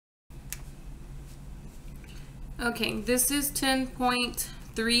Okay, this is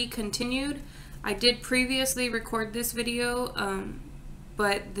 10.3 continued. I did previously record this video,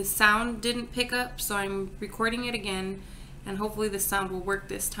 but the sound didn't pick up, so I'm recording it again, and hopefully the sound will work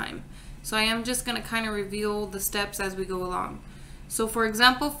this time. So I am just going to kind of reveal the steps as we go along. So for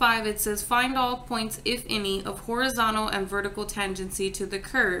example 5, it says find all points, if any, of horizontal and vertical tangency to the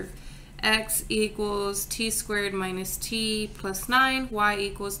curve x equals t squared minus t plus 9, y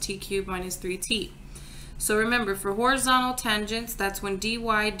equals t cubed minus 3t. So remember, for horizontal tangents, that's when dy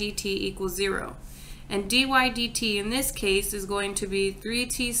dt equals 0. And dy dt in this case is going to be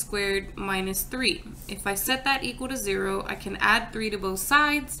 3t squared minus 3. If I set that equal to 0, I can add 3 to both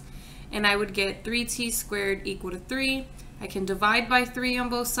sides, and I would get 3t squared equal to 3. I can divide by 3 on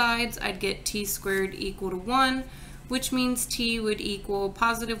both sides. I'd get t squared equal to 1, which means t would equal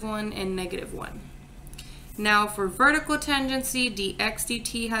positive 1 and negative 1. Now for vertical tangency, dx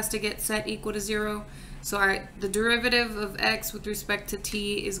dt has to get set equal to 0. So the derivative of x with respect to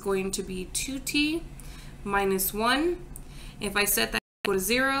t is going to be 2t minus 1. If I set that equal to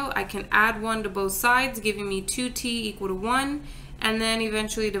 0, I can add 1 to both sides, giving me 2t equal to 1, and then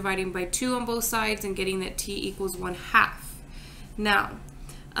eventually dividing by 2 on both sides and getting that t equals 1/2. Now,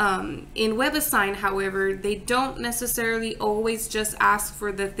 in WebAssign, however, they don't necessarily always just ask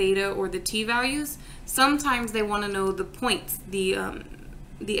for the theta or the t values. Sometimes they want to know the points, the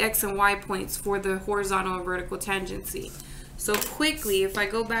x and y points for the horizontal and vertical tangency. So quickly, if I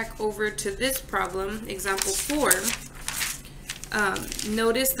go back over to this problem, example 4,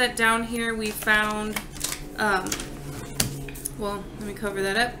 notice that down here we found, well, let me cover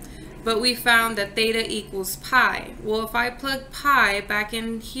that up, but we found that theta equals pi. Well, if I plug pi back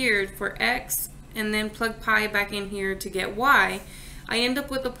in here for x and then plug pi back in here to get y, I end up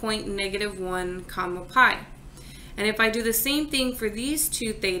with a point -1 comma pi. And if I do the same thing for these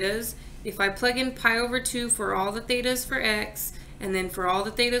two thetas, if I plug in pi over 2 for all the thetas for x, and then for all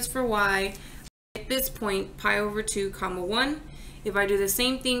the thetas for y, at this point, pi over 2 comma 1. If I do the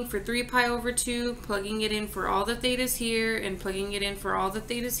same thing for 3 pi over 2, plugging it in for all the thetas here, and plugging it in for all the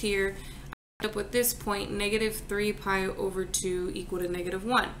thetas here, I end up with this point, -3 pi over 2 equal to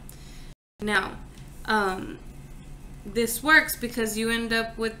 -1. Now, this works because you end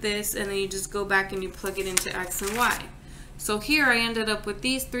up with this and then you just go back and you plug it into x and y. So here I ended up with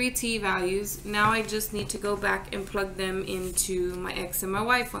these 3t values. Now I just need to go back and plug them into my x and my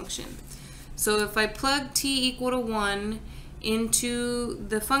y function. So if I plug t equal to 1 into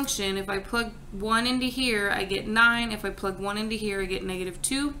the function, if I plug 1 into here, I get 9. If I plug 1 into here, I get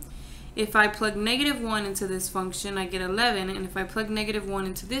 -2. If I plug -1 into this function, I get 11. And if I plug -1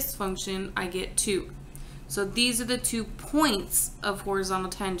 into this function, I get 2. So these are the 2 points of horizontal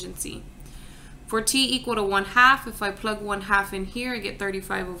tangency. For t equal to 1/2, if I plug 1/2 in here, I get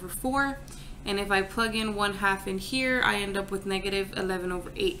 35 over 4. And if I plug in 1/2 in here, I end up with -11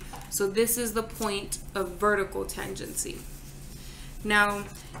 over 8. So this is the point of vertical tangency. Now,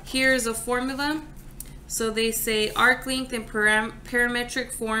 here's a formula. So they say arc length in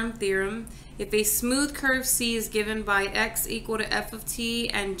parametric form theorem. If a smooth curve C is given by x equal to f of t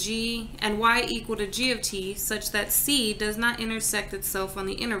and y equal to g of t, such that C does not intersect itself on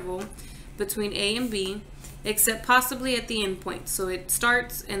the interval between a and b, except possibly at the endpoint. So it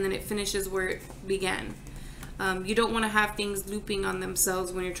starts and then it finishes where it began. You don't want to have things looping on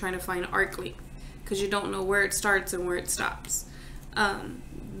themselves when you're trying to find arc length, because you don't know where it starts and where it stops.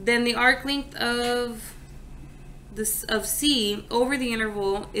 Then the arc length of C over the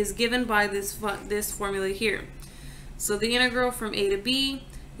interval is given by this formula here. So the integral from a to b,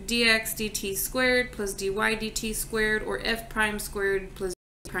 dx dt squared plus dy dt squared, or f prime squared plus d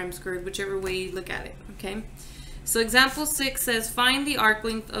prime squared, whichever way you look at it, okay? So example 6 says find the arc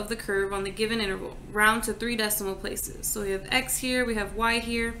length of the curve on the given interval, round to 3 decimal places. So we have x here, we have y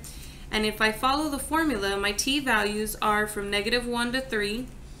here, and if I follow the formula, my t values are from -1 to 3,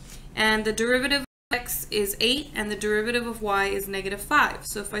 and the derivative x is 8 and the derivative of y is -5.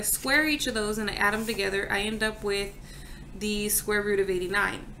 So if I square each of those and I add them together, I end up with the square root of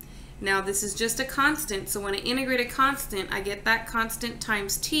 89. Now this is just a constant, so when I integrate a constant, I get that constant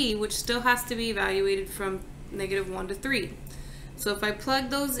times t, which still has to be evaluated from -1 to 3. So if I plug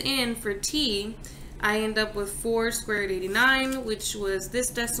those in for t, I end up with 4 square root 89, which was this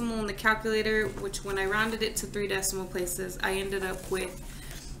decimal in the calculator, which when I rounded it to 3 decimal places, I ended up with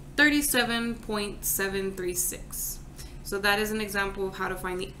 37.736. So that is an example of how to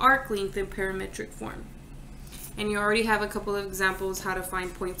find the arc length in parametric form. And you already have a couple of examples how to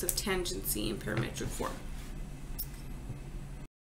find points of tangency in parametric form.